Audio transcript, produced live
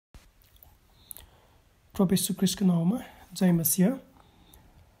प्रभु येशू ख्रीष्टको नाममा जय मसीह।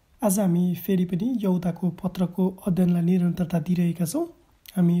 आज हामी फेरि पनि यहुदाको पत्रको अध्ययनलाई निरन्तरता दिइरहेका छौँ।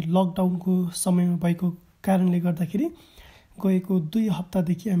 हामी लकडाउनको समयमा भएको कारणले गर्दाखेरि गएको 2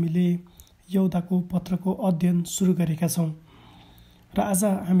 हप्तादेखि हामीले यहुदाको पत्रको अध्ययन सुरु गरेका छौँ र आज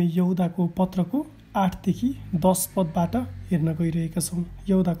हामी यहुदाको पत्रको 8 देखि 10 पदबाट हेर्न गइरहेका छौँ।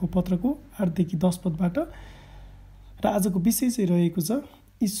 यहुदाको पत्रको 8 देखि 10 पदबाट र आजको विषय चाहिँ रहेको छ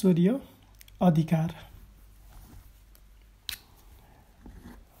ईश्वरीय अधिकार।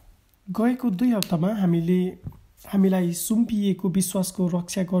 गएको 2 हप्तामा हामीलाई सुम्पिएको विश्वासको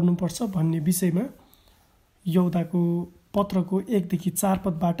रक्षा गर्नुपर्छ भन्ने विषयमा यहुदाको पत्रको 1 देखि 4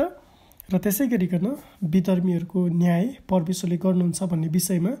 पदबाट र त्यसै गरिकन विधर्मीहरूको न्याय परमेश्वरले गर्नुहुन्छ भन्ने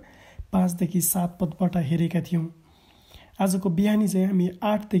विषयमा 5 देखि 7 पदबाट हेरेका थियौँ। आजको बिहानी चाहिँ हामी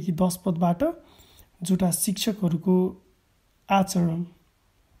 8 देखि 10 पदबाट झुटा शिक्षकहरूको आचरण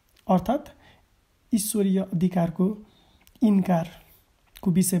अर्थात् ईश्वरीय अधिकारको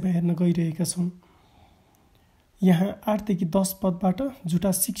इन्कारको विषयमा हेर्न गइरहेका छौँ। यहाँ 8 देखि 10 पदबाट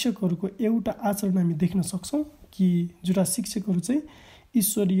झुटा शिक्षकहरूको एउटा आचरण हामी देख्न सक्छौँ कि झुटा शिक्षकहरू चाहिँ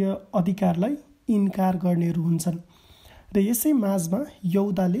ईश्वरीय अधिकारलाई इन्कार गर्नेहरू हुन्छन् र यसै माझमा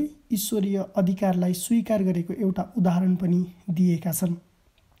यहुदाले ईश्वरीय अधिकारलाई स्वीकार गरेको एउटा उदाहरण पनि दिएका छन्।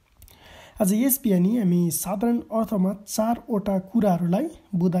 आज यस बिहानी हामी साधारण अर्थमा 4वटा कुराहरूलाई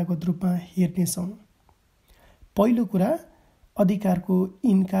बुँदागत रूपमा हेर्नेछौँ। पहिलो कुरा अधिकारको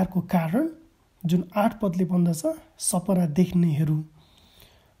इन्कारको कारण जुन 8 पदले भन्दछ सपना देख्नेहरू।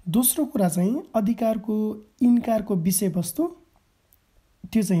 दोस्रो कुरा चाहिँ अधिकारको इन्कारको विषयवस्तु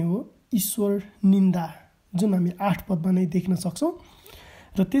त्यो चाहिँ हो ईश्वर निन्दा जुन हामी 8 पदमा नै देख्न सक्छौँ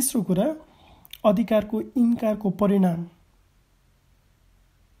र तेस्रो कुरा अधिकारको इन्कारको परिणाम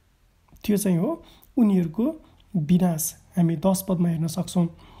त्यो चाहिँ हो उनीहरूको विनाश हामी 10 पदमा हेर्न सक्छौँ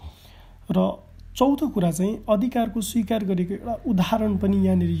र चौथो कुरा चाहिँ अधिकारको स्वीकार गरेको एउटा उदाहरण पनि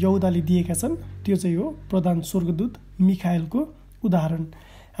यहाँनिर यहुदाले दिएका छन्। त्यो चाहिँ हो प्रधान स्वर्गदूत मिखाएलको उदाहरण।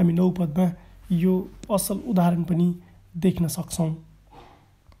 हामी 9 पदमा यो असल उदाहरण पनि देख्न सक्छौँ।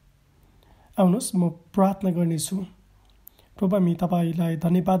 आउनुहोस् म प्रार्थना गर्नेछु। प्रभु हामी तपाईँलाई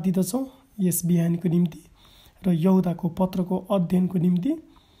धन्यवाद दिँदछौँ यस बिहानीको निम्ति र यहुदाको पत्रको अध्ययनको निम्ति।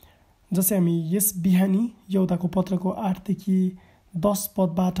 जसै हामी यस बिहानी यहुदाको पत्रको 8 देखि 10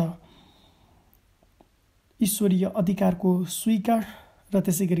 पदबाट ईश्वरीय अधिकारको स्वीकार र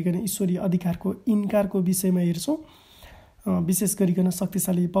त्यसै गरिकन ईश्वरीय अधिकारको इन्कारको विषयमा हेर्छौँ। विशेष गरिकन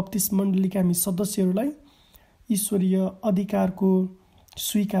शक्तिशाली बप्तिस्म मण्डलीका हामी सदस्यहरूलाई ईश्वरीय अधिकारको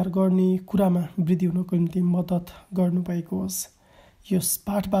स्वीकार गर्ने कुरामा वृद्धि हुनको निम्ति मद्दत गर्नुभएको होस्। यस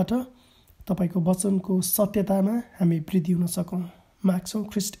पाठबाट तपाईँको वचनको सत्यतामा हामी वृद्धि हुन सकौँ माग्छौँ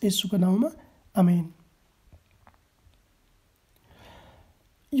ख्रीष्ट येशूको नाममा आमेन।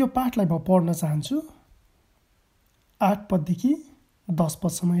 यो पाठलाई म पढ्न चाहन्छु। 8 पददेखि 10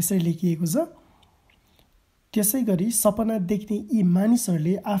 पदसम्म यसरी लेखिएको छ। त्यसै गरी सपना देख्ने यी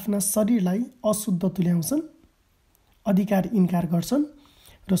मानिसहरूले आफ्ना शरीरलाई अशुद्ध तुल्याउँछन्, अधिकार इन्कार गर्छन्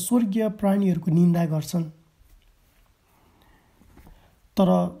र स्वर्गीय प्राणीहरूको निन्दा गर्छन्। तर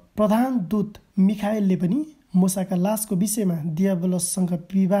प्रधान दूत मिखाएलले पनि मूसाका लासको विषयमा दियाबलससँग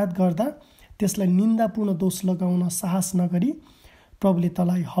विवाद गर्दा त्यसलाई निन्दापूर्ण दोष लगाउन साहस नगरी प्रभुले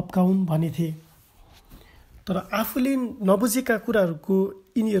तँलाई हप्काउन् भनेथे। तर आफूले नबुझेका कुराहरूको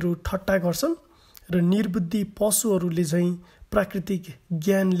यिनीहरू ठट्टा गर्छन् र निर्बुद्धि पशुहरूले चाहिँ प्राकृतिक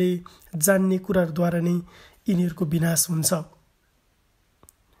ज्ञानले जान्ने कुराहरूद्वारा नै यिनीहरूको विनाश हुन्छ।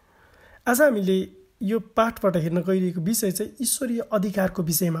 आज हामीले यो पाठबाट हेर्न गइरहेको विषय चाहिँ ईश्वरीय अधिकारको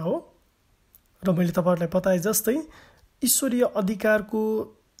विषयमा हो र मैले तपाईँहरूलाई बताए जस्तै ईश्वरीय अधिकारको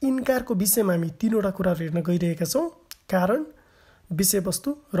इन्कारको विषयमा हामी 3वटा कुराहरू हेर्न गइरहेका छौँ। कारण, विषयवस्तु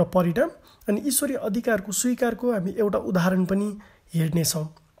र परिणाम। अनि ईश्वरीय अधिकारको स्वीकारको हामी एउटा उदाहरण पनि हेर्नेछौँ।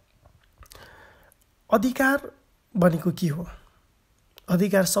 अधिकार भनेको के हो?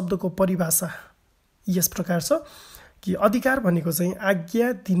 अधिकार शब्दको परिभाषा यस प्रकार छ कि अधिकार भनेको चाहिँ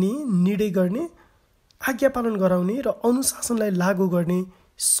आज्ञा दिने, निर्णय गर्ने, आज्ञा पालन गराउने र अनुशासनलाई लागू गर्ने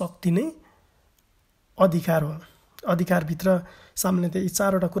शक्ति नै अधिकार हो। अधिकारभित्र सामान्यतः यी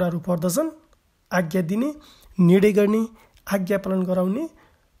 4वटा कुराहरू पर्दछन्: आज्ञा दिने, निर्णय गर्ने, आज्ञा पालन गराउने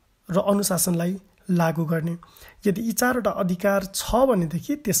र अनुशासनलाई लागू गर्ने। यदि यी 4वटा अधिकार छ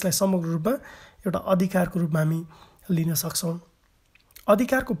भनेदेखि त्यसलाई समग्र रूपमा एउटा अधिकारको रूपमा हामी लिन सक्छौँ।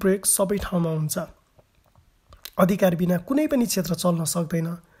 अधिकारको प्रयोग सबै ठाउँमा हुन्छ। अधिकार बिना कुनै पनि क्षेत्र चल्न सक्दैन।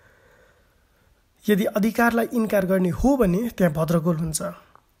 यदि अधिकारलाई इन्कार गर्ने हो भने त्यहाँ भद्रगोल हुन्छ।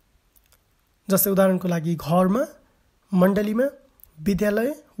 जस्तै उदाहरणको लागि घरमा, मण्डलीमा, विद्यालय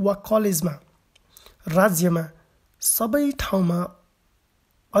वा कलेजमा, राज्यमा सबै ठाउँमा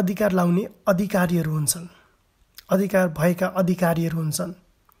अधिकार लाउने अधिकारीहरू हुन्छन्, अधिकार भएका अधिकारीहरू हुन्छन्।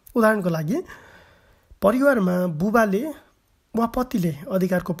 उदाहरणको लागि परिवारमा बुबाले वा पतिले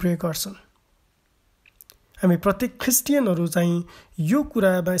अधिकारको प्रयोग गर्छन्। हामी प्रत्येक क्रिस्चियनहरू चाहिँ यो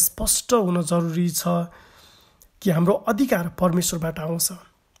कुरामा स्पष्ट हुन जरुरी छ कि हाम्रो अधिकार परमेश्वरबाट आउँछ,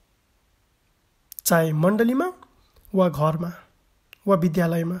 चाहे मण्डलीमा वा घरमा वा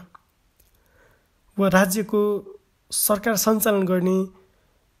विद्यालयमा वा राज्यको सरकार सञ्चालन गर्ने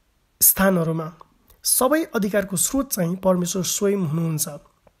स्थानहरूमा। सबै अधिकारको स्रोत चाहिँ परमेश्वर स्वयं हुनुहुन्छ।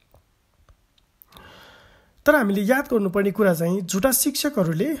 तर हामीले याद गर्नुपर्ने कुरा चाहिँ झुटा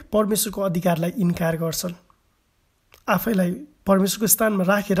शिक्षकहरूले परमेश्वरको अधिकारलाई इन्कार गर्छन्, आफैलाई परमेश्वरको स्थानमा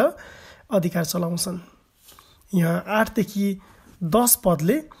राखेर अधिकार चलाउँछन्। यहाँ 8 देखि 10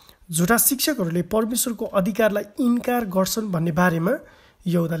 पदले झुटा शिक्षकहरूले परमेश्वरको अधिकारलाई इन्कार गर्छन् भन्ने बारेमा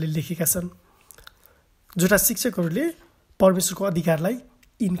यहुदाले लेखेका छन्। झुटा शिक्षकहरूले परमेश्वरको अधिकारलाई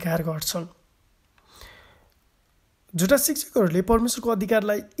इन्कार गर्छन्। झुटा शिक्षकहरूले परमेश्वरको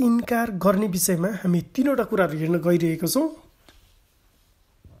अधिकारलाई इन्कार गर्ने विषयमा हामी 3वटा कुराहरू हेर्न गइरहेको छौँ।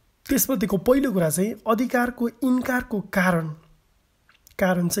 त्यसमध्येको पहिलो कुरा चाहिँ अधिकारको इन्कारको कारण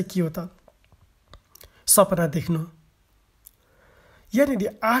चाहिँ के हो त? सपना देख्नु।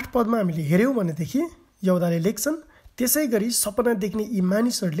 यहाँनिर 8 पदमा हामीले हेऱ्यौँ भनेदेखि यहुदाले लेख्छन्, त्यसै गरी सपना देख्ने यी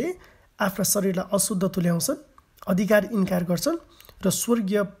मानिसहरूले आफ्ना शरीरलाई अशुद्ध तुल्याउँछन्, अधिकार इन्कार गर्छन् र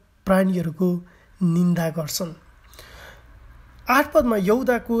स्वर्गीय प्राणीहरूको निन्दा गर्छन्। 8 पदमा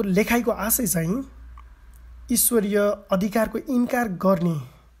यहुदाको लेखाइको आशय चाहिँ ईश्वरीय अधिकारको इन्कार गर्ने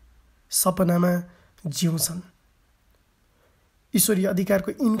सपनामा जिउँछन्। ईश्वरीय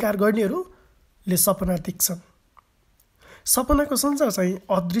अधिकारको इन्कार गर्नेहरूले सपना देख्छन्। सपनाको संसार चाहिँ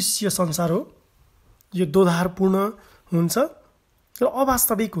अदृश्य संसार हो। यो दोधारपूर्ण हुन्छ र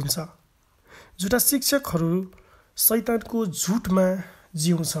अवास्तविक हुन्छ। झुटा शिक्षकहरू शैतानको झुटमा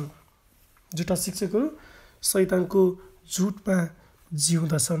जिउँछन्। झुटा शिक्षकहरू शैतानको झुटमा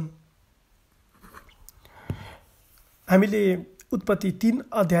जिउँदछन्। हामीले उत्पत्ति 3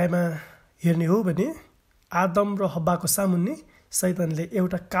 अध्यायमा हेर्ने हो भने आदम र हब्बाको सामुन्ने शैतानले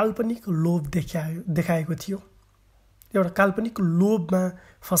एउटा काल्पनिक लोभ देखाएको थियो, एउटा काल्पनिक लोभमा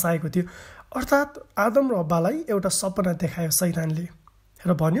फसाएको थियो। अर्थात् आदम र हब्बालाई एउटा सपना देखायो शैतानले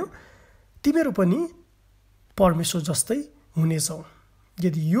र भन्यो, तिमीहरू पनि परमेश्वर जस्तै हुनेछौ।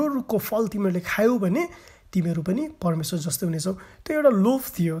 यदि यो रुखको फल तिमीहरूले खायौ भने तिमीहरू पनि परमेश्वर जस्तै हुनेछौ। त्यो एउटा लोभ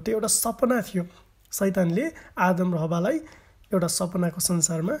थियो, त्यो एउटा सपना थियो। शैतानले आदम र हब्बालाई एउटा सपनाको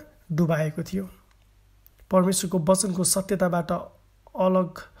संसारमा डुबाएको थियो। परमेश्वरको वचनको सत्यताबाट अलग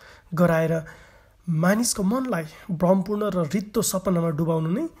गराएर मानिसको मनलाई भ्रमपूर्ण र रित्तो सपनामा डुबाउनु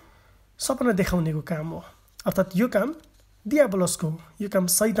नै सपना देखाउनेको काम हो। अर्थात् यो काम दियाबलसको, यो काम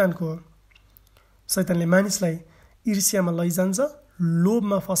शैतानको हो। शैतानले मानिसलाई ईर्ष्यामा लैजान्छ,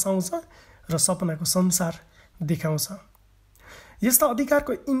 लोभमा फसाउँछ र सपनाको संसार देखाउँछ। यस्ता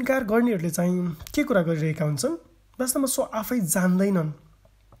अधिकारको इन्कार गर्नेहरूले चाहिँ के कुरा गरिरहेका हुन्छन्? वास्तवमा सो आफै जान्दैनन्।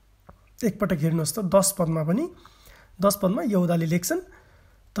 एकपटक हेर्नुहोस् त 10 पदमा पनि 10 पदमा यहुदाले लेख्छन्,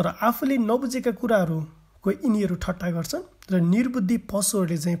 तर आफूले नबुझेका कुराहरूको यिनीहरू ठट्टा गर्छन् र निर्बुद्धि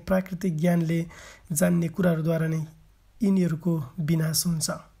पशुहरूले चाहिँ प्राकृतिक ज्ञानले जान्ने कुराहरूद्वारा नै यिनीहरूको विनाश हुन्छ।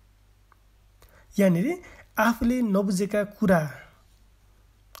 यहाँनिर आफूले नबुझेका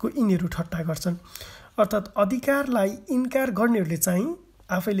कुराको यिनीहरू ठट्टा गर्छन्। अर्थात् अधिकारलाई इन्कार गर्नेहरूले चाहिँ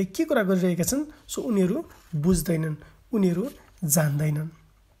आफैले के कुरा गरिरहेका छन् सो उनीहरू बुझ्दैनन्, उनीहरू जान्दैनन्।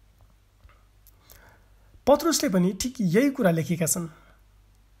 पत्रुसले पनि ठिक यही कुरा लेखेका छन्।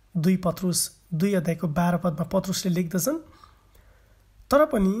 2 पत्रुस 2 अध्यायको 12 पदमा पत्रुसले लेख्दछन्, तर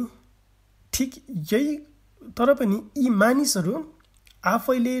पनि यी मानिसहरू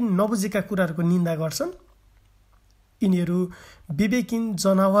आफैले नबुझेका कुराहरूको निन्दा गर्छन्। यिनीहरू विवेकहीन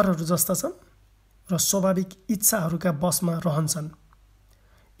जनावरहरू जस्ता छन् र स्वाभाविक इच्छाहरूका बसमा रहन्छन्।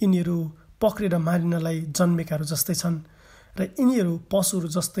 यिनीहरू पक्रेर मारिनलाई जन्मेकाहरू जस्तै छन् र यिनीहरू पशुहरू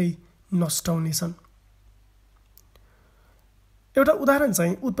जस्तै नष्ट हुनेछन्। एउटा उदाहरण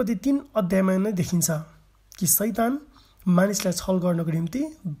चाहिँ उत्पत्ति 3 अध्यायमा नै देखिन्छ कि शैतान मानिसलाई छल गर्नको निम्ति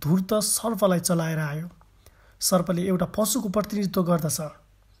धूर्त सर्पलाई चलाएर आयो। सर्पले एउटा पशुको प्रतिनिधित्व गर्दछ।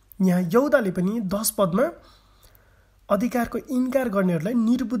 यहाँ यहुदाले पनि 10 पदमा अधिकारको इन्कार गर्नेहरूलाई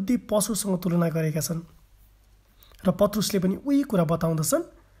निर्बुद्धि पशुसँग तुलना गरेका छन् र पत्रुसले पनि उही कुरा बताउँदछन्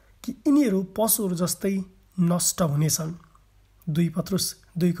कि यिनीहरू पशुहरू जस्तै नष्ट हुनेछन्। 2 पत्रुस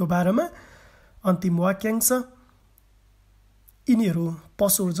 2:12 मा अन्तिम वाक्यांश, यिनीहरू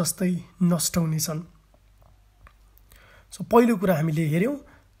पशुहरू जस्तै नष्ट हुनेछन्। सो पहिलो कुरा हामीले हेऱ्यौँ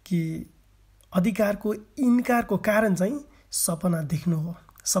कि अधिकारको इन्कारको कारण चाहिँ सपना देख्नु हो।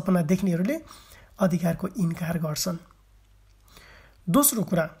 सपना देख्नेहरूले अधिकारको इन्कार गर्छन्। दोस्रो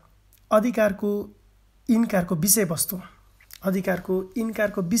कुरा, अधिकारको इन्कारको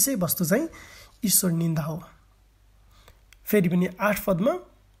विषयवस्तु चाहिँ ईश्वर निन्दा हो। फेरि पनि 8 पदमा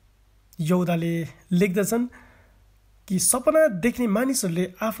यहुदाले लेख्दछन् कि सपना देख्ने मानिसहरूले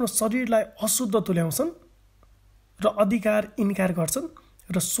आफ्नो शरीरलाई अशुद्ध तुल्याउँछन् र अधिकार इन्कार गर्छन्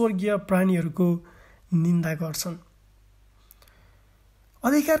र स्वर्गीय प्राणीहरूको निन्दा गर्छन्।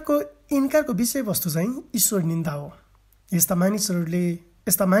 अधिकारको इन्कारको विषयवस्तु चाहिँ ईश्वर निन्दा हो।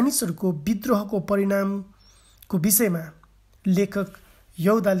 यस्ता मानिसहरूको विद्रोहको परिणामको विषयमा लेखक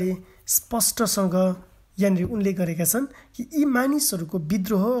यहुदाले स्पष्टसँग यहाँनिर उल्लेख गरेका छन् कि यी मानिसहरूको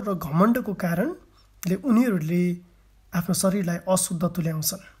विद्रोह र घमण्डको कारणले उनीहरूले आफ्नो शरीरलाई अशुद्ध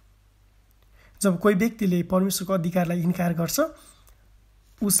तुल्याउँछन्। जब कोही व्यक्तिले परमेश्वरको अधिकारलाई इन्कार गर्छ,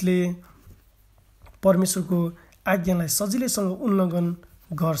 उसले परमेश्वरको आज्ञालाई सजिलैसँग उल्लङ्घन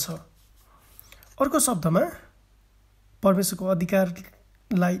गर्छ। अर्को शब्दमा, परमेश्वरको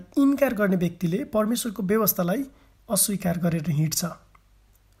अधिकारलाई इन्कार गर्ने व्यक्तिले परमेश्वरको व्यवस्थालाई अस्वीकार गरेर हिँड्छ।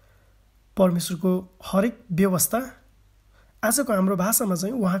 परमेश्वरको हरेक व्यवस्था, आजको हाम्रो भाषामा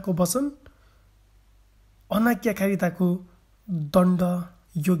चाहिँ उहाँको वचन अनाज्ञाकारिताको दण्ड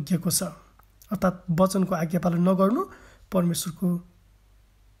योग्यको छ। अर्थात् वचनको आज्ञा पालन नगर्नु परमेश्वरको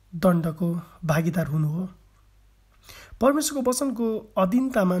दण्डको भागीदार हुनु हो। परमेश्वरको वचनको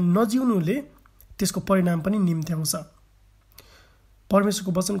अधीनतामा नजिउनुले त्यसको परिणाम पनि निम्त्याउँछ।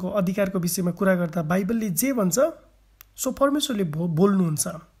 परमेश्वरको वचनको अधिकारको विषयमा कुरा गर्दा बाइबलले जे भन्छ सो परमेश्वरले बोल्नुहुन्छ।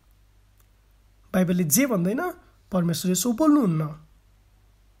 बाइबलले जे भन्दैन परमेश्वरले सो बोल्नुहुन्न।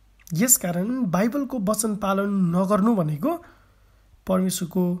 यसकारण बाइबलको वचन पालन नगर्नु भनेको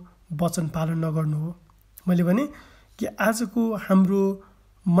परमेश्वरको वचन पालन नगर्नु हो। मैले भने कि आजको हाम्रो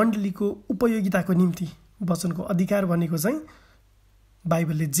मण्डलीको उपयोगिताको निम्ति वचनको अधिकार भनेको चाहिँ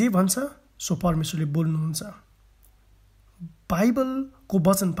बाइबलले जे भन्छ सो परमेश्वरले बोल्नुहुन्छ। बाइबलको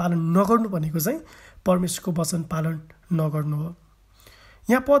वचन पालन नगर्नु भनेको चाहिँ परमेश्वरको वचन पालन नगर्नु हो।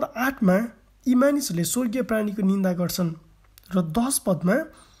 यहाँ पद 8 मा यी मानिसहरूले स्वर्गीय प्राणीको निन्दा गर्छन् र 10 पदमा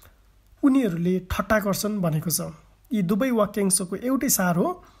उनीहरूले ठट्टा गर्छन् भनेको छ। यी दुवै वाक्यांशको एउटै सार हो,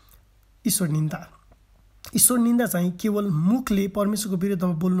 ईश्वर निन्दा। ईश्वर निन्दा चाहिँ केवल मुखले परमेश्वरको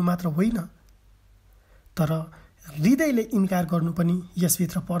विरुद्धमा बोल्नु मात्र होइन, तर हृदयले इन्कार गर्नु पनि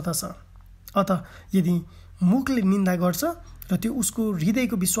यसभित्र पर्दछ। अत यदि मुखले निन्दा गर्छ र त्यो उसको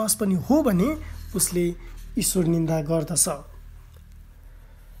हृदयको विश्वास पनि हो भने उसले ईश्वर निन्दा गर्दछ।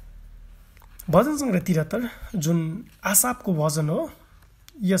 भजन सङ्ग्रह 73 जुन आसापको भजन हो,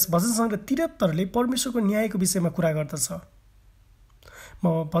 यस भजन सङ्ग्रह 73ले परमेश्वरको न्यायको विषयमा कुरा गर्दछ।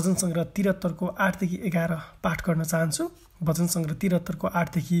 म भजन सङ्ग्रह 73 को 8 देखि 11 पाठ गर्न चाहन्छु। भजन सङ्ग्रह 73 को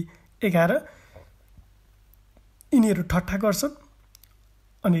 8 देखि 11। यिनीहरू ठट्टा गर्छन्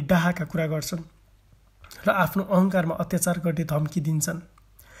अनि डाहाका कुरा गर्छन् र आफ्नो अहङ्कारमा अत्याचार गर्ने धम्की दिन्छन्।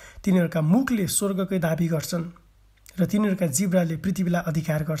 तिनीहरूका मुखले स्वर्गकै दाबी गर्छन् र तिनीहरूका जिब्राले पृथ्वीलाई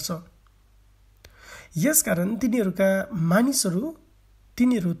अधिकार गर्छ। यसकारण तिनीहरूका मानिसहरू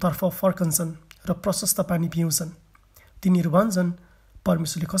तिनीहरूतर्फ फर्कन्छन् र प्रशस्त पानी पिउँछन्। तिनीहरू भन्छन्,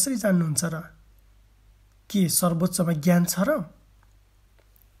 परमेश्वरले कसरी जान्नुहुन्छ र? के सर्वोच्चमा ज्ञान छ र?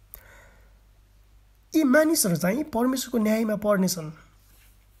 यी मानिसहरू चाहिँ परमेश्वरको न्यायमा पर्नेछन्,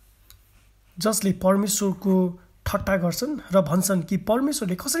 जसले परमेश्वरको ठट्टा गर्छन् र भन्छन् कि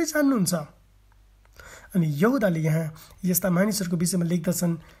परमेश्वरले कसरी जान्नुहुन्छ। अनि यहुदाले यहाँ यस्ता मानिसहरूको विषयमा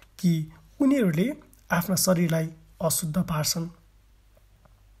लेख्दछन् कि उनीहरूले आफ्ना शरीरलाई अशुद्ध पार्छन्।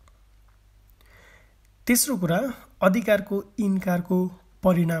 तेस्रो कुरा, अधिकारको इन्कारको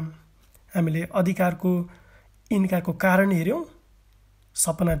परिणाम। हामीले अधिकारको इन्कारको कारण हेऱ्यौँ,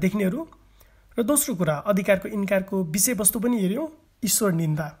 सपना देख्नेहरू, र दोस्रो कुरा अधिकारको इन्कारको विषयवस्तु पनि हेऱ्यौँ, ईश्वर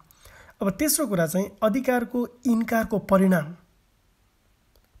निन्दा। अब तेस्रो कुरा चाहिँ अधिकारको इन्कारको परिणाम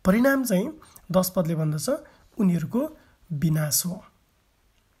चाहिँ 10 पदले भन्दछ उनीहरूको विनाश हो।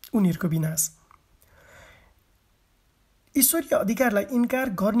 उनीहरूको विनाश। ईश्वरीय अधिकारलाई इन्कार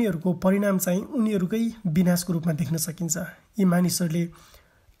गर्नेहरूको परिणाम चाहिँ उनीहरूकै विनाशको रूपमा देख्न सकिन्छ। यी मानिसहरूले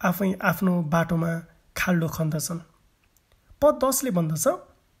आफै आफ्नो बाटोमा खाल्डो खन्दछन्। पद 10 ले भन्दछ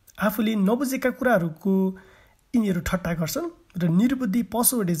आफूले नबुझेका कुराहरूको यिनीहरू ठट्टा गर्छन् र निर्बुद्धि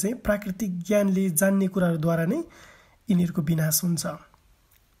पशुहरूले चाहिँ प्राकृतिक ज्ञानले जान्ने कुराहरूद्वारा नै यिनीहरूको विनाश हुन्छ।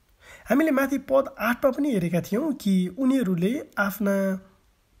 हामीले माथि पद 8 मा पनि हेरेका थियौँ कि उनीहरूले आफ्ना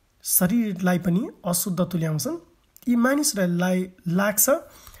शरीरलाई पनि अशुद्ध तुल्याउँछन्। यी मानिसहरूलाई लाग्छ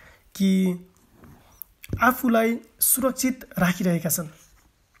कि आफूलाई सुरक्षित राखिरहेका छन्।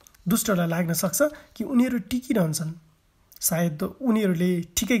 दुष्टलाई लाग्न सक्छ कि उनीहरू टिकिरहन्छन्, सायद उनीहरूले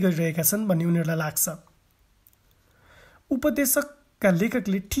ठिकै गरिरहेका छन् भन्ने उनीहरूलाई लाग्छ। उपदेशकका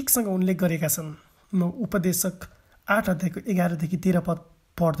लेखकले ठिकसँग उल्लेख गरेका छन्। म उपदेशक 8 अध्यायको 11 देखि 13 पद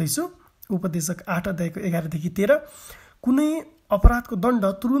पढ्दैछु। उपदेशक 8 अध्यायको 11 देखि 13। कुनै अपराधको दण्ड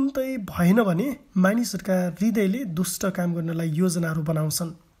तुरुन्तै भएन भने मानिसहरूका हृदयले दुष्ट काम गर्नलाई योजनाहरू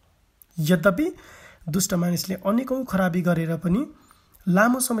बनाउँछन्। यद्यपि दुष्ट मानिसले अनेकौं खराबी गरेर पनि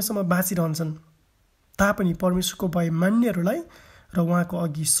लामो समयसम्म बाँचिरहन्छन्। तापनि परमेश्वरको भय मान्नेहरूलाई र उहाँको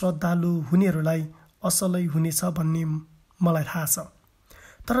अघि श्रद्धालु हुनेहरूलाई असलै हुनेछ भन्ने मलाई थाहा छ।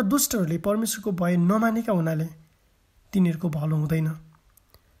 तर दुष्टहरूले परमेश्वरको भय नमानेका हुनाले तिनीहरूको भलो हुँदैन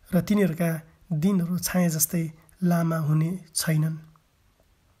र तिनीहरूका दिनहरू छाया जस्तै लामा हुने छैनन्।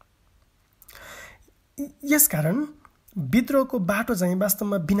 यसकारण विद्रोहको बाटो चाहिँ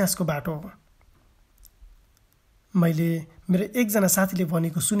वास्तवमा विनाशको बाटो हो। मैले मेरो एकजना साथीले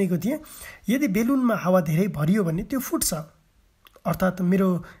भनेको सुनेको थिएँ, यदि बेलुनमा हावा धेरै भरियो भने त्यो फुट्छ। अर्थात् मेरो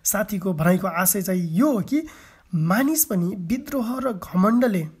साथीको भनाइको आशय चाहिँ यो हो कि मानिस पनि विद्रोह र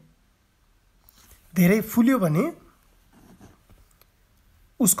घमण्डले धेरै फुल्यो भने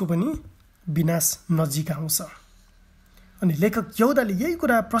उसको पनि विनाश नजिक आउँछ। अनि लेखक यहुदाले यही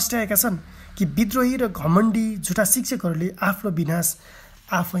कुरा प्रस्ट्याएका छन् कि विद्रोही र घमण्डी झुटा शिक्षकहरूले आफ्नो विनाश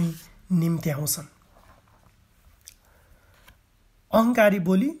आफै निम्त्याउँछन्। अहङ्कारी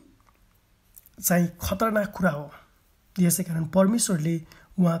बोली चाहिँ खतरनाक कुरा हो। यसै कारण परमेश्वरले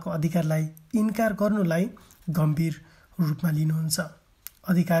उहाँको अधिकारलाई इन्कार गर्नुलाई गम्भीर रूपमा लिनुहुन्छ।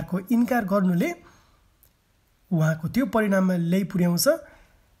 अधिकारको इन्कार गर्नुले उहाँको त्यो परिणाममा ल्याइ पुर्याउँछ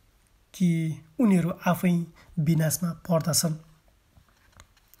कि उनीहरू आफै विनाशमा पर्दछन्।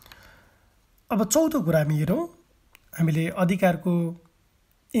 अब चौथो कुरा हामी हेरौँ। हामीले अधिकारको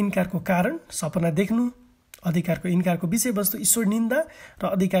इन्कारको कारण सपना देख्नु, अधिकारको इन्कारको विषयवस्तु ईश्वर निन्दा र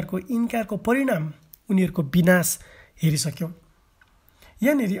अधिकारको इन्कारको परिणाम उनीहरूको विनाश हेरिसक्यौँ।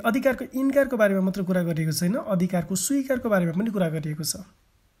 यहाँनिर अधिकारको इन्कारको बारेमा मात्र कुरा गरिएको छैन, अधिकारको स्वीकारको बारेमा पनि कुरा गरिएको छ।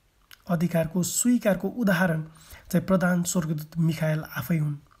 अधिकारको स्वीकारको उदाहरण चाहिँ प्रधान स्वर्गदूत मिखाएल आफै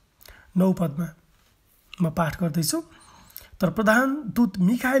हुन्। 9 पदमा म पाठ गर्दैछु। तर प्रधान दूत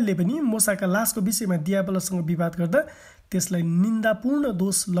मिखाएलले पनि मूसाका लासको विषयमा दियाबलसँग विवाद गर्दा त्यसलाई निन्दापूर्ण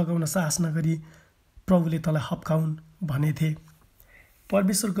दोष लगाउन साहस नगरी प्रभुले तँलाई हप्काउन् भनेथे।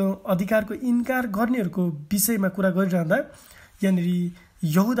 परमेश्वरको अधिकारको इन्कार गर्नेहरूको विषयमा कुरा गरिरहँदा यहाँनिर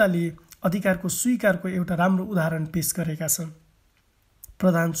यहुदाले अधिकारको स्वीकारको एउटा राम्रो उदाहरण पेश गरेका छन्।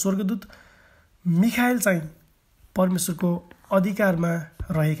 प्रधान स्वर्गदूत मिखाएल चाहिँ परमेश्वरको अधिकारमा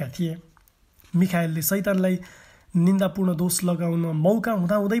रहेका थिए। मिखाएलले शैतानलाई निन्दापूर्ण दोष लगाउन मौका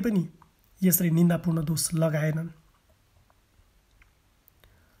हुँदाहुँदै पनि यसरी निन्दापूर्ण दोष लगाएनन्।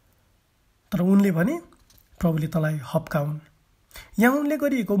 तर उनले भने प्रभुले तँलाई हप्काउन्। यहाँ उनले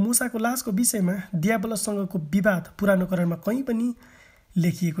गरिएको मूसाको लासको विषयमा दियाबलसँगको विवाद पुरानो करारमा कहीँ पनि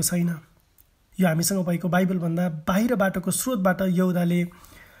लेखिएको छैन। यो हामीसँग भएको बाइबलभन्दा बाहिरबाटको स्रोतबाट यहुदाले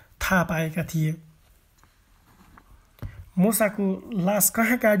थाहा पाएका थिए। मूसाको लास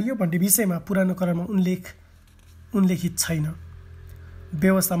कहाँ गाडियो भन्ने विषयमा पुरानो करारमा उल्लेखित छैन।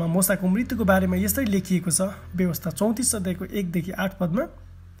 व्यवस्थामा मूसाको मृत्युको बारेमा यस्तै लेखिएको छ। व्यवस्था 34 अध्यायको 1 देखि 8 पदमा,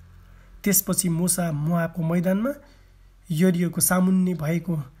 त्यसपछि मूसा मोआबको मैदानमा यरियोको सामुन्ने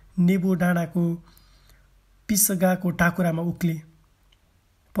भएको नेबो डाँडाको पिसगाको टाकुरामा उक्ले।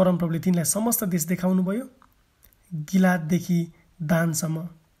 परमप्रभुले तिनलाई समस्त देश देखाउनु भयो, गिलाददेखि दानसम्म,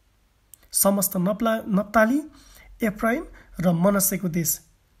 समस्त नप्ताली, एफ्राइम र मनस्सेको देश,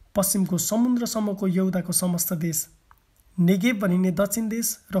 पश्चिमको समुद्रसम्मको यहुदाको समस्त देश, नेगेब भनिने दक्षिण देश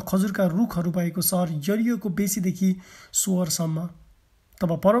र खजुरका रुखहरू भएको सहर यरियोको बेसीदेखि सोअरसम्म।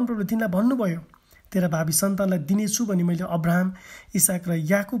 तब परमप्रभुले तिनलाई भन्नुभयो, तेरा भावी सन्तानलाई दिनेछु भनी मैले अब्राहम, इसाक र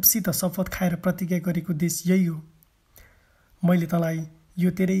याकुबसित शपथ खाएर प्रतिज्ञा गरेको देश यही हो। मैले तँलाई यो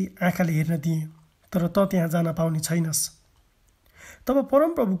तेरै आँखाले हेर्न दिएँ, तर त त्यहाँ जान पाउने छैनस्। तब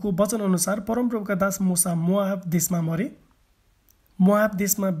परमप्रभुको वचन अनुसार परमप्रभुका दास मूसा मोआब देशमा मरे। मोआब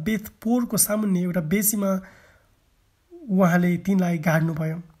देशमा बेथ पोरको सामुन्ने एउटा बेसीमा उहाँले तिनलाई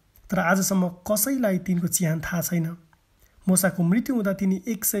गाड्नुभयो। तर आजसम्म कसैलाई तिनको चिहान थाहा छैन। मूसाको मृत्यु हुँदा तिनी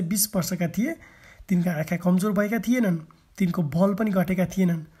 120 वर्षका थिए। तिनका आँखा कमजोर भएका थिएनन्, तिनको बल पनि घटेका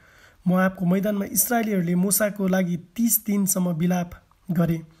थिएनन्। मोआबको मैदानमा इस्राएलीहरूले मूसाको लागि 30 दिनसम्म विलाप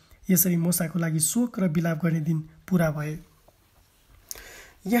गरे। यसरी मूसाको लागि शोक र विलाप गर्ने दिन पुरा भए।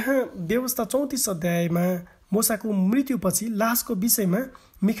 यहाँ व्यवस्था 34 अध्यायमा मूसाको मृत्युपछि लासको विषयमा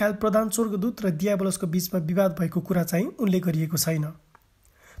मिखाएल प्रधान स्वर्गदूत र दियाबलसको बीचमा विवाद भएको कुरा चाहिँ उल्लेख गरिएको छैन।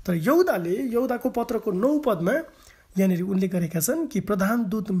 तर यहुदाको पत्रको 9 पदमा यहाँनिर उल्लेख गरेका छन् कि प्रधान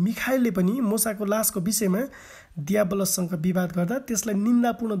दूत मिखाएलले पनि मूसाको लासको विषयमा दियाबलससँग विवाद गर्दा त्यसलाई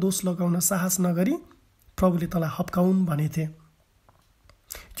निन्दापूर्ण दोष लगाउन साहस नगरी प्रभुले तँलाई हप्काउन् भनेथे।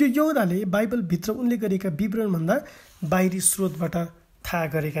 यो यहुदाले बाइबलभित्र उल्लेख गरेका विवरणभन्दा बाहिरी स्रोतबाट थाहा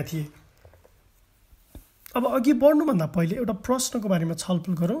गरेका थिए। अब अघि बढ्नुभन्दा पहिले एउटा प्रश्नको बारेमा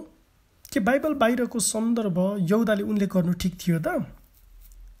छलफल गरौँ। के बाइबल बाहिरको सन्दर्भ यहुदाले उनले गर्नु ठिक थियो त?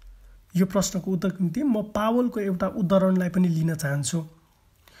 यो प्रश्नको उत्तरको निम्ति म पावलको एउटा उदाहरणलाई पनि लिन चाहन्छु।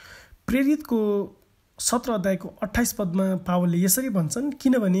 प्रेरितको 17 अध्यायको 28 पदमा पावलले यसरी भन्छन्,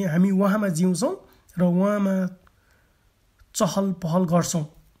 किनभने हामी उहाँमा जिउँछौँ र उहाँमा चहल पहल गर्छौँ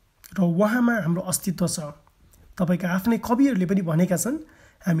र उहाँमा हाम्रो अस्तित्व छ। तपाईँका आफ्नै कविहरूले पनि भनेका छन्,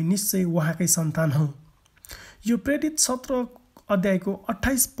 हामी निश्चय उहाँकै सन्तान हौँ। यो प्रेरित 17 अध्यायको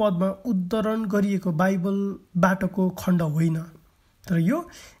 28 पदमा उद्धरण गरिएको बाइबलबाटको खण्ड होइन, तर यो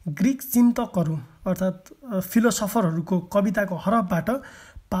ग्रिक चिन्तकहरू अर्थात् फिलोसफरहरूको कविताको हरफबाट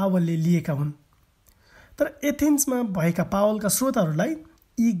पावलले लिएका हुन्। तर एथेन्समा भएका पावलका श्रोताहरूलाई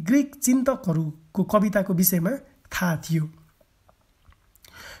यी ग्रिक चिन्तकहरूको कविताको विषयमा थाहा थियो।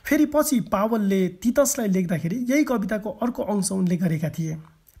 फेरि पछि पावलले तितसलाई लेख्दाखेरि यही कविताको अर्को अंश उनले गरेका थिए।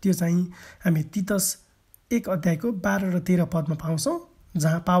 त्यो चाहिँ हामी तितस 1 अध्यायको 12 र 13 पदमा पाउँछौँ,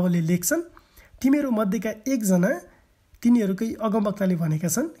 जहाँ पावलले लेख्छन्, तिमीहरू मध्येका एकजना तिनीहरूकै अगमवक्ताले भनेका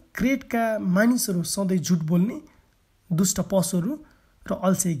छन्, क्रेटका मानिसहरू सधैँ झुट बोल्ने दुष्ट पशुहरू र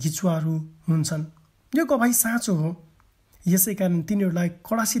अल्छे घिचुवाहरू हुन्छन्। यो गवाही साँचो हो, यसै कारण तिनीहरूलाई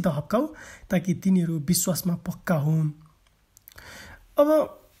कडासित हप्काऊ ताकि तिनीहरू विश्वासमा पक्का हुन्। अब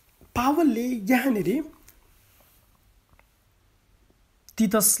पावलले यहाँनिर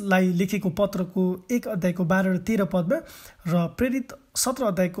तितसलाई लेखेको पत्रको 1 अध्यायको 12 र 13 पदमा र प्रेरित 17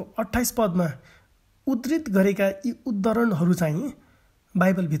 अध्यायको 28 पदमा उद्धृत गरेका यी उद्धरणहरू चाहिँ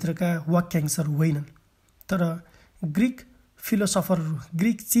बाइबलभित्रका वाक्यांशहरू होइनन्, तर ग्रिक फिलोसफरहरू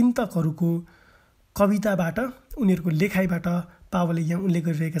ग्रिक चिन्तकहरूको कविताबाट उनीहरूको लेखाइबाट पावलले यहाँ उल्लेख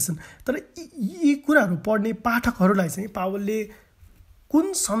गरिरहेका छन्। तर यी कुराहरू पढ्ने पाठकहरूलाई चाहिँ पावलले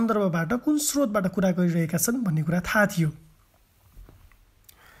कुन सन्दर्भबाट कुन स्रोतबाट कुरा गरिरहेका छन् भन्ने कुरा थाहा थियो।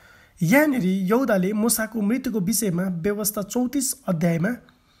 यहाँनिर यहुदाले मूसाको मृत्युको विषयमा व्यवस्था 34 अध्यायमा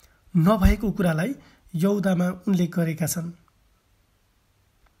नभएको कुरालाई यहुदामा उल्लेख गरेका छन्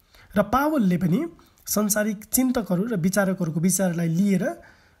र पावलले पनि संसारिक चिन्तकहरू र विचारकहरूको विचारलाई लिएर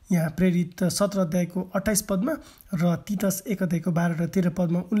यहाँ प्रेरित 17 अध्यायको 28 पदमा र तितस 1 अध्यायको 12 र 13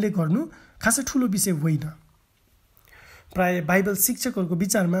 पदमा उल्लेख गर्नु खासै ठुलो विषय होइन। प्राय बाइबल शिक्षकहरूको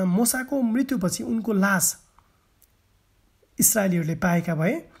विचारमा मूसाको मृत्युपछि उनको लास इस्राएलीहरूले पाएका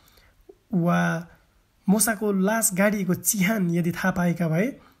भए वा मूसाको लास गाडिएको चिहान यदि थाहा पाएका भए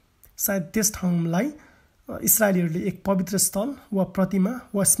सायद त्यस ठाउँलाई इस्राएलीहरूले एक पवित्र स्थल वा प्रतिमा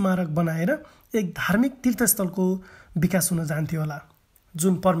वा स्मारक बनाएर एक धार्मिक तीर्थस्थलको विकास हुन जान्थ्यो होला,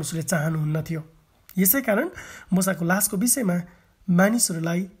 जुन परमेश्वरले चाहनुहुन्न थियो। यसै कारण मूसाको लासको विषयमा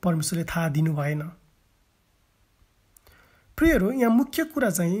मानिसहरूलाई परमेश्वरले थाहा दिनु भएन। प्रियहरू, यहाँ मुख्य कुरा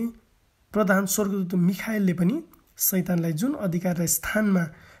चाहिँ प्रधान स्वर्गदूत मिखाएलले पनि शैतानलाई जुन अधिकार र स्थानमा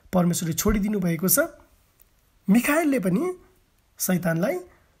परमेश्वरले छोडिदिनु भएको छ, मिखाएलले पनि शैतानलाई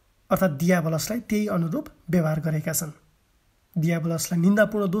अर्थात् दियाबलसलाई त्यही अनुरूप व्यवहार गरेका छन्। दियाबलसलाई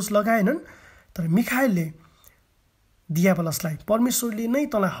निन्दापूर्ण दोष लगाएनन्, तर मिखाएलले दियाबलसलाई परमेश्वरले नै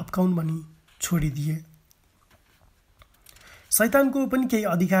तँलाई हप्काउन् भनी छोडिदिए। शैतानको पनि केही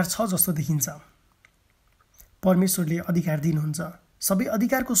अधिकार छ जस्तो देखिन्छ। परमेश्वरले अधिकार दिनुहुन्छ, सबै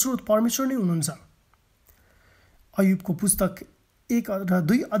अधिकारको स्रोत परमेश्वर नै हुनुहुन्छ। अयुबको पुस्तक 1 र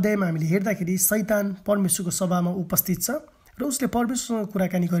 2 अध्यायमा हामीले हेर्दाखेरि शैतान परमेश्वरको सभामा उपस्थित छ र उसले परमेश्वरसँग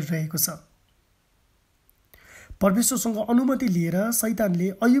कुराकानी गरिरहेको छ। परमेश्वरसँग अनुमति लिएर शैतानले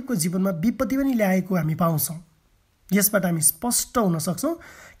अयुबको जीवनमा विपत्ति पनि ल्याएको हामी पाउँछौँ। यसबाट हामी स्पष्ट हुन सक्छौँ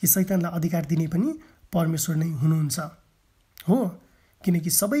कि शैतानलाई अधिकार दिने पनि परमेश्वर नै हुनुहुन्छ हो, किनकि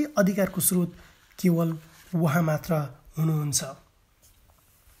सबै अधिकारको स्रोत केवल उहाँ मात्र हुनुहुन्छ।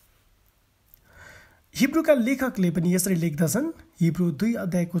 हिब्रूका लेखकले पनि यसरी लेख्दछन्, हिब्रू 2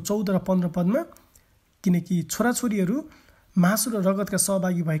 अध्यायको 14 र 15 पदमा, किनकि छोराछोरीहरू मासु र रगतका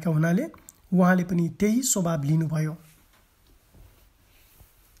सहभागी भएका हुनाले उहाँले पनि त्यही स्वभाव लिनुभयो,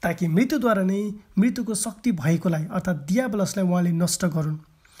 ताकि मृत्युद्वारा नै मृत्युको शक्ति भएकोलाई अर्थात् दियाबलसलाई उहाँले नष्ट गरून्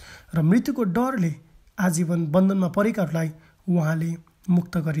र मृत्युको डरले आजीवन बन्धनमा परेकाहरूलाई उहाँले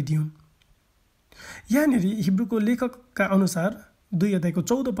मुक्त गरिदिउन्। यहाँनिर हिब्रूको लेखकका अनुसार 2 अध्यायको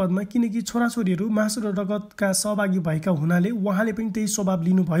 14 पदमा, किनकि छोराछोरीहरू मासु र रगतका सहभागी भएका हुनाले उहाँले पनि त्यही स्वभाव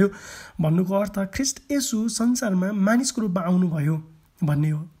लिनुभयो भन्नुको अर्थ ख्रीष्ट येशू संसारमा मानिसको रूपमा आउनुभयो भन्ने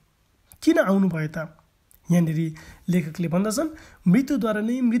हो। किन आउनुभयो त? यहाँनिर लेखकले भन्दछन्, मृत्युद्वारा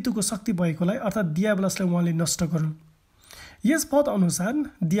नै मृत्युको शक्ति भएकोलाई अर्थात् दियाबलसलाई उहाँले नष्ट गरून्। यस पद अनुसार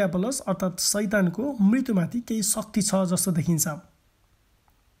दियाबलस अर्थात् शैतानको मृत्युमाथि केही शक्ति छ जस्तो देखिन्छ।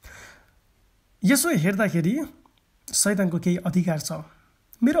 यसो हेर्दाखेरि शैतानको केही अधिकार छ,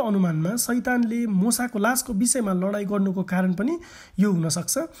 मेरो अनुमानमा शैतानले मूसाको लासको विषयमा लडाईँ गर्नुको कारण पनि यो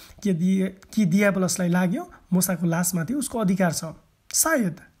हुनसक्छ कि दियाबलसलाई लाग्यो मूसाको लासमाथि उसको अधिकार छ।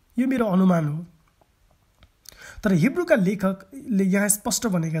 सायद यो मेरो अनुमान हो। तर हिब्रूका लेखकले यहाँ स्पष्ट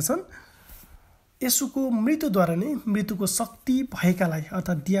भनेका छन् येशूको मृत्युद्वारा नै मृत्युको शक्ति भएकालाई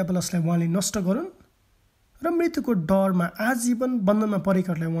अर्थात् दियाबलसलाई उहाँले नष्ट गरून् र मृत्युको डरमा आजीवन बन्धनमा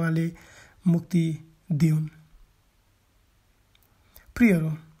परेकाहरूलाई उहाँले मुक्ति दिउन्। प्रियहरू,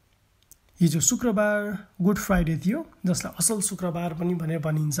 हिजो शुक्रबार गुड फ्राइडे थियो, जसलाई असल शुक्रबार पनि भनेर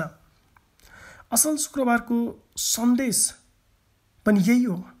भनिन्छ। असल शुक्रबारको सन्देश पनि यही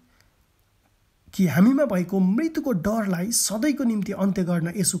हो कि हामीमा भएको मृत्युको डरलाई सधैँको निम्ति अन्त्य गर्न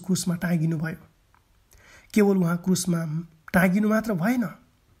येशू क्रुसमा टाँगिनु भयो। केवल उहाँ क्रुसमा टाँगिनु मात्र भएन,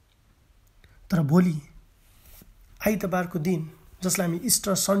 तर भोलि आइतबारको दिन, जसलाई हामी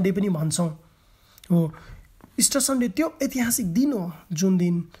इस्टर सन्डे पनि भन्छौँ, हो इस्टर सन्डे त्यो ऐतिहासिक दिन हो जुन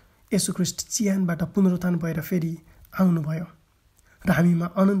दिन येशू ख्रीष्ट चिहानबाट पुनरुत्थान भएर फेरि आउनुभयो र हामीमा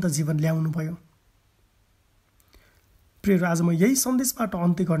अनन्त जीवन ल्याउनु भयो। प्रियहरू, आज म यही सन्देशबाट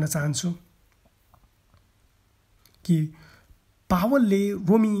अन्त्य गर्न चाहन्छु कि पावलले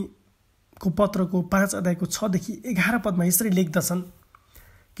रोमीको पत्रको 5 अध्यायको 6 देखि 11 पदमा यसरी लेख्दछन्,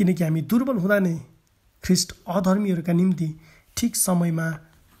 किनकि हामी दुर्बल हुँदा नै ख्रीष्ट अधर्मीहरूका निम्ति ठिक समयमा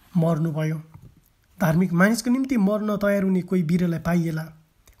मर्नुभयो। धार्मिक मानिसको निम्ति मर्न तयार हुने कोही वीरलाई पाइएला,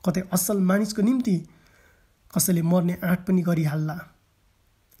 कतै असल मानिसको निम्ति कसैले मर्ने आँट पनि गरिहाल्ला।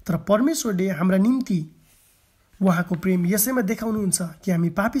 तर परमेश्वरले हाम्रा निम्ति उहाँको प्रेम यसैमा देखाउनुहुन्छ कि हामी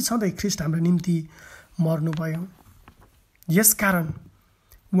पापी छँदै ख्रीष्ट हाम्रा निम्ति मर्नुभयो। यसकारण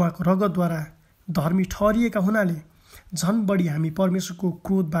उहाँको रगतद्वारा धर्मी ठहरिएका हुनाले झन् बढी हामी परमेश्वरको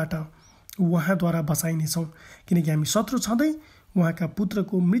क्रोधबाट उहाँद्वारा बचाइनेछौँ, किनकि हामी शत्रु छँदै उहाँका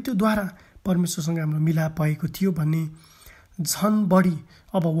पुत्रको मृत्युद्वारा परमेश्वरसँग हाम्रो मिलाप भएको थियो भन्ने झन् बढी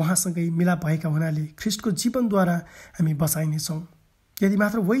अब उहाँसँगै मिलाप भएका हुनाले ख्रीष्टको जीवनद्वारा हामी बचाइनेछौँ। यदि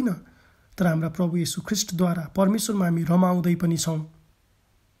मात्र होइन, तर हाम्रा प्रभु येशू ख्रीष्टद्वारा परमेश्वरमा हामी रमाउँदै पनि छौँ।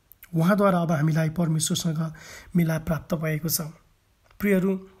 उहाँद्वारा अब हामीलाई परमेश्वरसँग मिलाप प्राप्त भएको छ।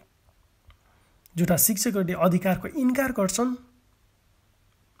 प्रियहरू, झुटा शिक्षकहरूले अधिकारको इन्कार गर्छन्,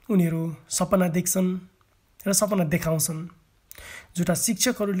 उनीहरू सपना देख्छन् र सपना देखाउँछन्। झुटा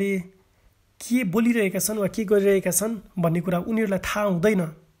शिक्षकहरूले के बोलिरहेका छन् वा के गरिरहेका छन् भन्ने कुरा उनीहरूलाई थाहा हुँदैन,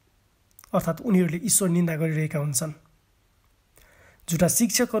 अर्थात् उनीहरूले ईश्वर निन्दा गरिरहेका हुन्छन्। झुटा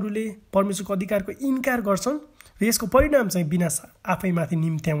शिक्षकहरूले परमेश्वरको अधिकारको इन्कार गर्छन् र यसको परिणाम चाहिँ विनाश आफैमाथि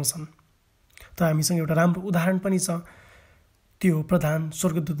निम्त्याउँछन्। तर हामीसँग एउटा राम्रो उदाहरण पनि छ, त्यो प्रधान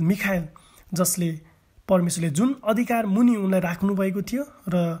स्वर्गदूत मिखाएल, जसले परमेश्वरले जुन अधिकार मुनि उनलाई राख्नुभएको थियो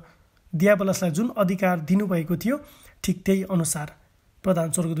र दियाबलसलाई जुन अधिकार दिनुभएको थियो, ठिक त्यही अनुसार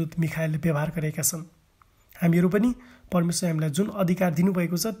प्रधान स्वर्गदूत मिखाएलले व्यवहार गरेका छन्। हामीहरू पनि परमेश्वरले हामीलाई जुन अधिकार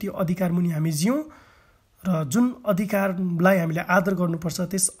दिनुभएको छ त्यो अधिकार मुनि हामी जियौँ र जुन अधिकारलाई हामीले आदर गर्नुपर्छ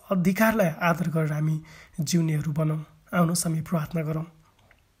त्यस अधिकारलाई आदर गरेर हामी जिउनेहरू बनौँ। आउनुहोस् हामी प्रार्थना गरौँ।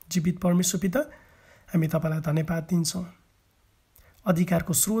 जीवित परमेश्वर पिता, हामी तपाईँलाई धन्यवाद दिन्छौँ।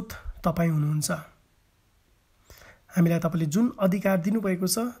 अधिकारको स्रोत तपाईँ हुनुहुन्छ। हामीलाई तपाईँले जुन अधिकार दिनुभएको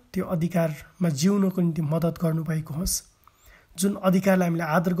छ त्यो अधिकारमा जिउनको निम्ति मद्दत गर्नुभएको होस्। जुन अधिकारलाई हामीले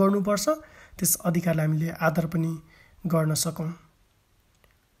आदर गर्नुपर्छ त्यस अधिकारलाई हामीले आदर पनि गर्न सकौँ।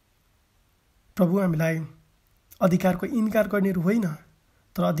 प्रभु, हामीलाई अधिकारको इन्कार गर्नेहरू होइन,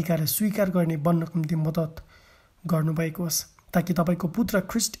 तर अधिकारलाई स्वीकार गर्ने बन्नको निम्ति मद्दत गर्नुभएको होस्, ताकि तपाईँको पुत्र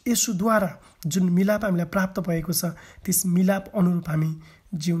ख्रीष्ट येशूद्वारा जुन मिलाप हामीलाई प्राप्त भएको छ त्यस मिलाप अनुरूप हामी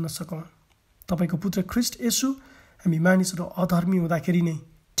जिउन सकौँ। तपाईँको पुत्र ख्रीष्ट येशू हामी मानिसहरू अधर्मी हुँदाखेरि नै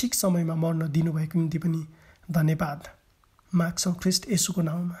ठिक समयमा मर्न दिनुभएको निम्ति पनि धन्यवाद माग्छौँ ख्रीष्ट येशूको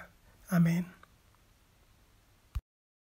नाउँमा। आमेन।